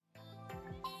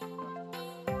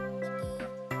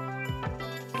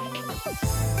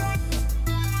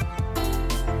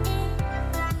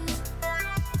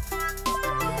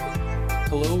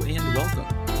Hello and welcome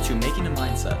to Making a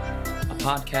Mindset, a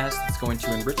podcast that's going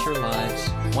to enrich your lives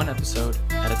one episode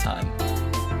at a time.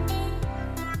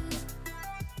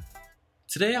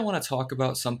 Today I want to talk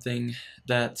about something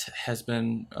that has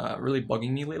been really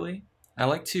bugging me lately. I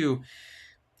like to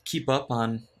keep up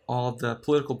on all of the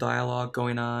political dialogue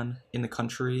going on in the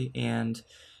country, and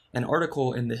an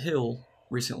article in The Hill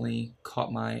recently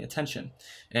caught my attention.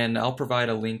 And I'll provide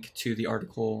a link to the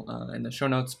article in the show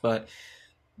notes, but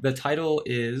the title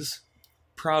is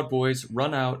Proud Boys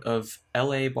Run Out of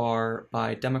LA Bar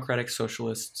by Democratic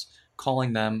Socialists,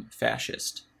 Calling Them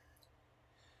Fascist.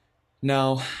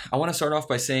 Now, I want to start off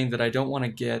by saying that I don't want to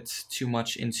get too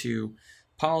much into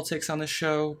politics on this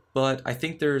show, but I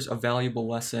think there's a valuable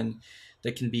lesson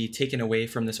that can be taken away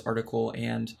from this article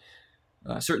and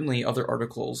certainly other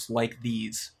articles like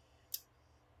these.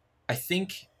 I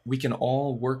think we can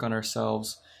all work on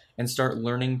ourselves and start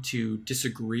learning to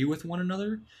disagree with one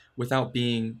another without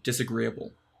being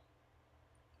disagreeable.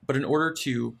 But in order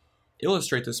to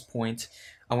illustrate this point,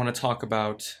 I want to talk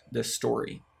about this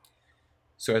story.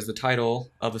 So as the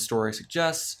title of the story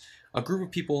suggests, a group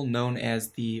of people known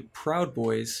as the Proud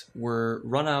Boys were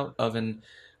run out of an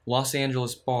Los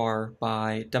Angeles bar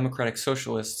by Democratic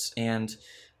Socialists, and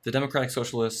the Democratic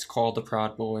Socialists called the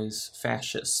Proud Boys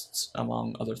fascists,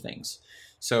 among other things.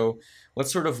 So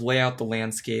let's sort of lay out the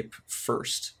landscape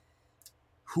first.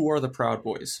 Who are the Proud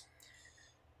Boys?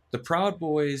 The Proud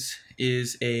Boys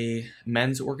is a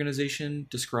men's organization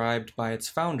described by its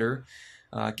founder,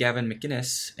 Gavin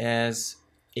McInnes, as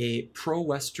a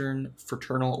pro-Western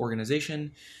fraternal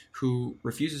organization who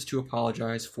refuses to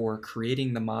apologize for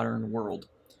creating the modern world.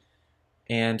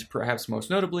 And perhaps most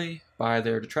notably, by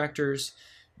their detractors,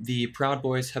 the Proud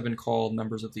Boys have been called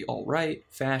members of the alt-right,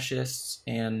 fascists,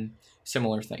 and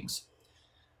similar things.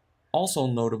 Also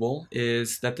notable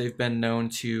is that they've been known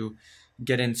to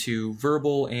get into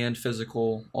verbal and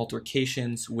physical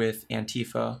altercations with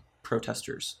Antifa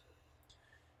protesters,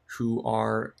 who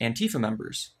are Antifa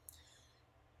members.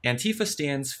 Antifa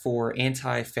stands for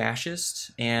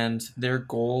anti-fascist, and their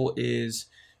goal is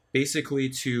basically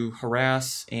to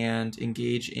harass and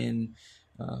engage in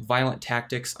violent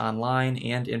tactics online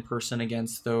and in person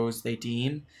against those they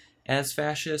deem as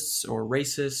fascists or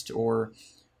racist or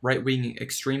right-wing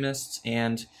extremists,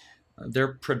 and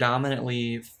they're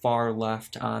predominantly far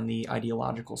left on the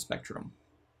ideological spectrum.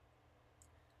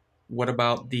 What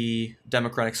about the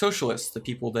Democratic Socialists, the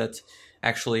people that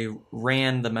actually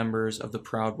ran the members of the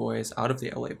Proud Boys out of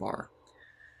the LA bar?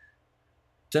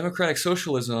 Democratic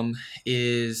socialism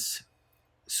is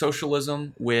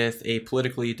socialism with a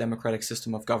politically democratic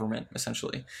system of government,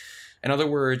 essentially. In other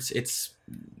words, it's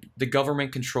the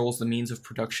government controls the means of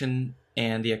production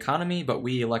and the economy, but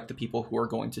we elect the people who are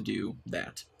going to do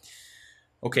that.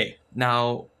 Okay,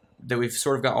 now that we've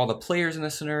sort of got all the players in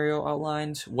this scenario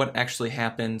outlined, what actually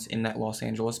happened in that Los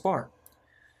Angeles bar?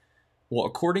 Well,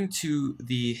 according to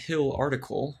the Hill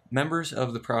article, members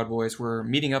of the Proud Boys were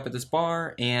meeting up at this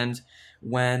bar, and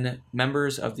when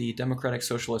members of the Democratic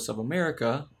Socialists of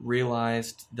America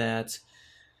realized that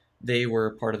they were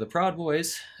part of the Proud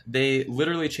Boys, they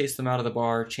literally chased them out of the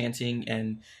bar, chanting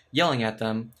and yelling at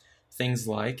them things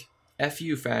like, "F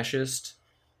you, fascist,"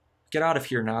 "Get out of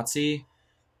here, Nazi,"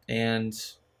 and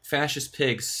 "Fascist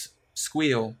pigs,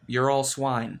 squeal, you're all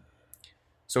swine."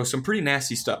 So some pretty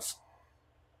nasty stuff.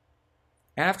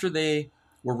 After they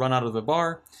were run out of the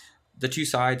bar, the two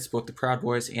sides, both the Proud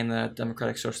Boys and the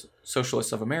Democratic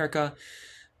Socialists of America,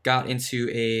 got into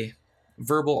a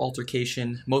verbal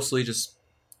altercation, mostly just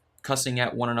cussing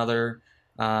at one another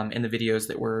in the videos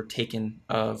that were taken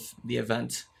of the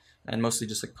event, and mostly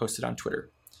just like posted on Twitter.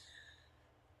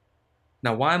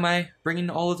 Now, why am I bringing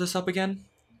all of this up again?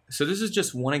 So this is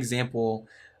just one example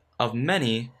of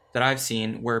many that I've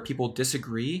seen where people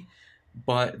disagree,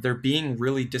 but they're being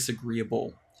really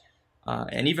disagreeable.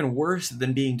 And even worse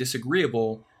than being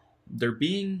disagreeable, they're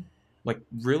being like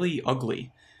really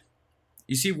ugly.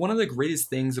 You see, one of the greatest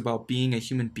things about being a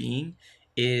human being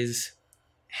is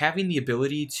having the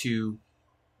ability to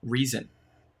reason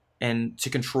and to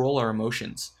control our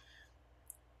emotions.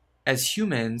 As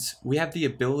humans, we have the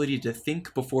ability to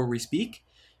think before we speak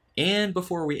and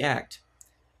before we act.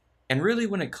 And really,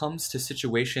 when it comes to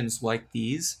situations like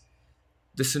these,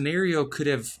 the scenario could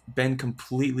have been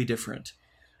completely different.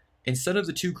 Instead of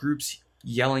the two groups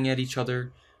yelling at each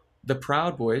other, the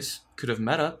Proud Boys could have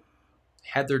met up,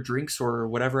 had their drinks or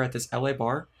whatever at this LA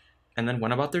bar, and then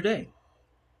went about their day.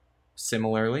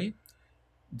 Similarly,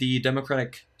 the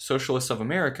Democratic Socialists of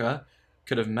America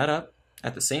could have met up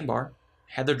at the same bar,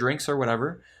 had their drinks or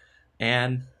whatever,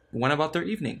 and went about their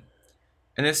evening.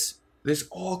 And this This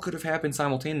all could have happened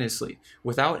simultaneously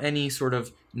without any sort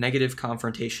of negative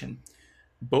confrontation.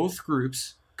 Both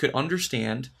groups could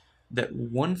understand that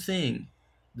one thing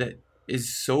that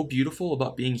is so beautiful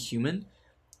about being human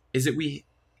is that we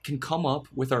can come up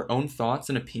with our own thoughts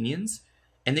and opinions,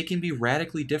 and they can be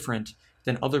radically different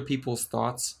than other people's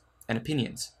thoughts and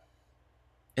opinions.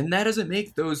 And that doesn't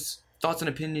make those thoughts and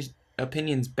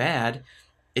opinions bad,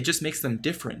 it just makes them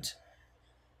different.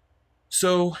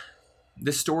 So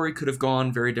this story could have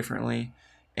gone very differently,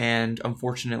 and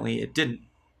unfortunately it didn't.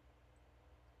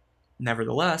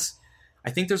 Nevertheless,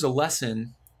 I think there's a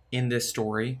lesson in this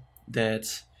story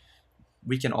that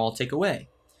we can all take away.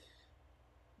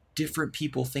 Different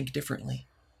people think differently.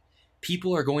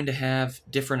 People are going to have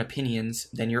different opinions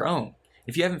than your own.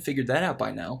 If you haven't figured that out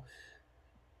by now,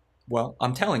 well,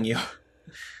 I'm telling you.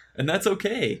 And that's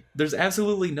okay. There's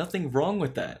absolutely nothing wrong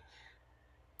with that.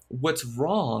 What's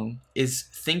wrong is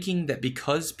thinking that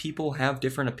because people have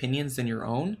different opinions than your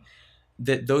own,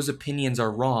 that those opinions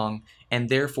are wrong, and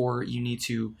therefore you need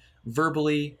to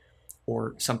verbally,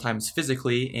 or sometimes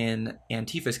physically in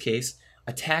Antifa's case,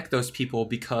 attack those people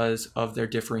because of their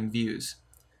differing views.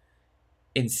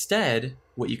 Instead,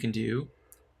 what you can do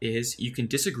is you can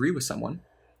disagree with someone,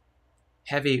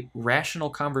 have a rational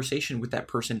conversation with that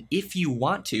person if you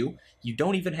want to, you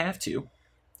don't even have to,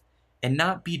 and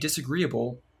not be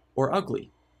disagreeable or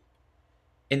ugly.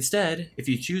 Instead, if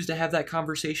you choose to have that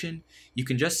conversation, you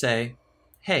can just say,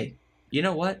 hey, you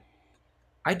know what?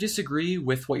 I disagree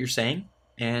with what you're saying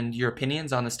and your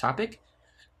opinions on this topic,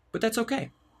 but that's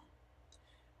okay.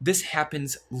 This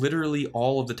happens literally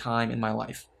all of the time in my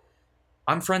life.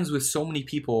 I'm friends with so many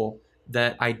people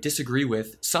that I disagree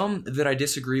with, some that I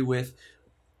disagree with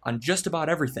on just about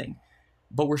everything,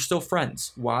 but we're still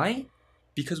friends. Why?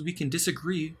 Because we can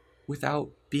disagree without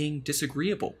being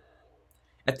disagreeable.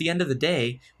 At the end of the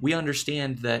day, we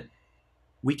understand that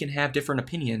we can have different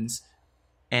opinions,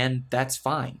 and that's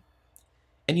fine.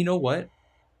 And you know what?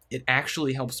 It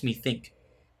actually helps me think.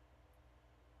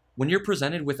 When you're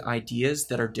presented with ideas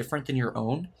that are different than your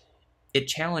own, it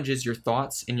challenges your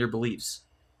thoughts and your beliefs,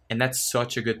 and that's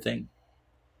such a good thing.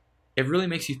 It really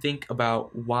makes you think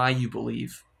about why you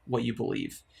believe what you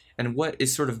believe, and what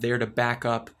is sort of there to back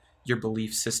up your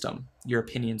belief system, your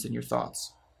opinions and your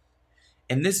thoughts.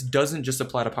 And this doesn't just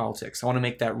apply to politics. I want to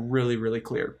make that really, really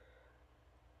clear.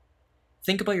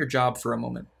 Think about your job for a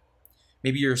moment.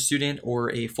 Maybe you're a student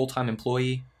or a full-time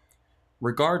employee.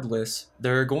 Regardless,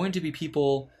 there are going to be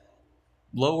people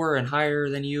lower and higher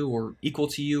than you or equal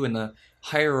to you in the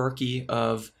hierarchy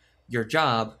of your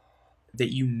job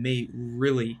that you may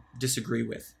really disagree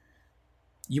with.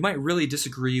 You might really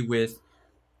disagree with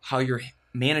how your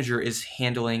manager is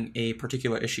handling a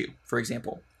particular issue, for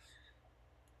example.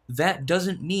 That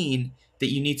doesn't mean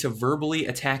that you need to verbally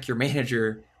attack your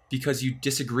manager because you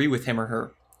disagree with him or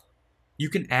her. You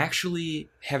can actually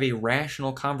have a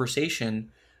rational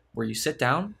conversation where you sit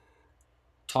down,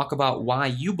 talk about why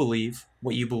you believe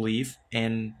what you believe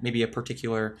and maybe a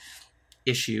particular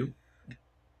issue.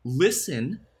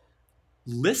 Listen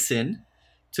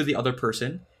to the other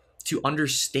person to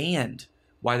understand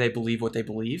why they believe what they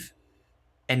believe.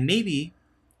 And maybe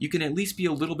you can at least be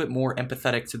a little bit more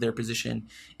empathetic to their position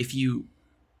if you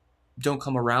don't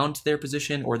come around to their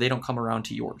position or they don't come around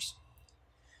to yours.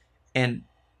 And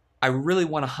I really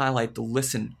want to highlight the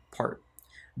listen part.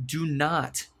 Do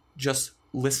not just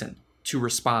listen to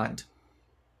respond.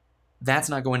 That's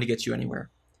not going to get you anywhere.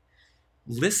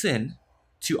 Listen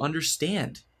to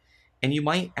understand, and you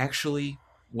might actually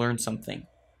learn something.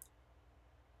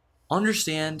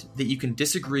 Understand that you can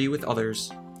disagree with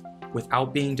others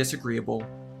without being disagreeable,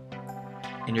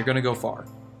 and you're going to go far.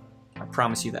 I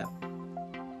promise you that.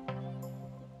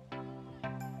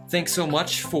 Thanks so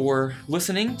much for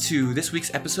listening to this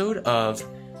week's episode of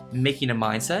Making a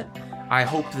Mindset. I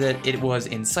hope that it was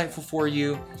insightful for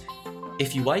you.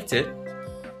 If you liked it,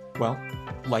 well,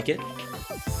 like it.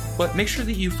 But make sure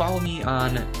that you follow me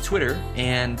on Twitter,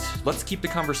 and let's keep the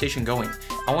conversation going.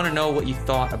 I want to know what you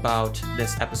thought about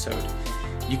this episode.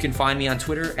 You can find me on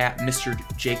Twitter at Mr.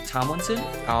 Jake Tomlinson.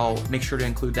 I'll make sure to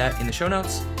include that in the show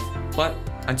notes. But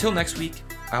until next week,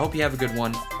 I hope you have a good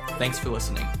one. Thanks for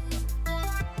listening.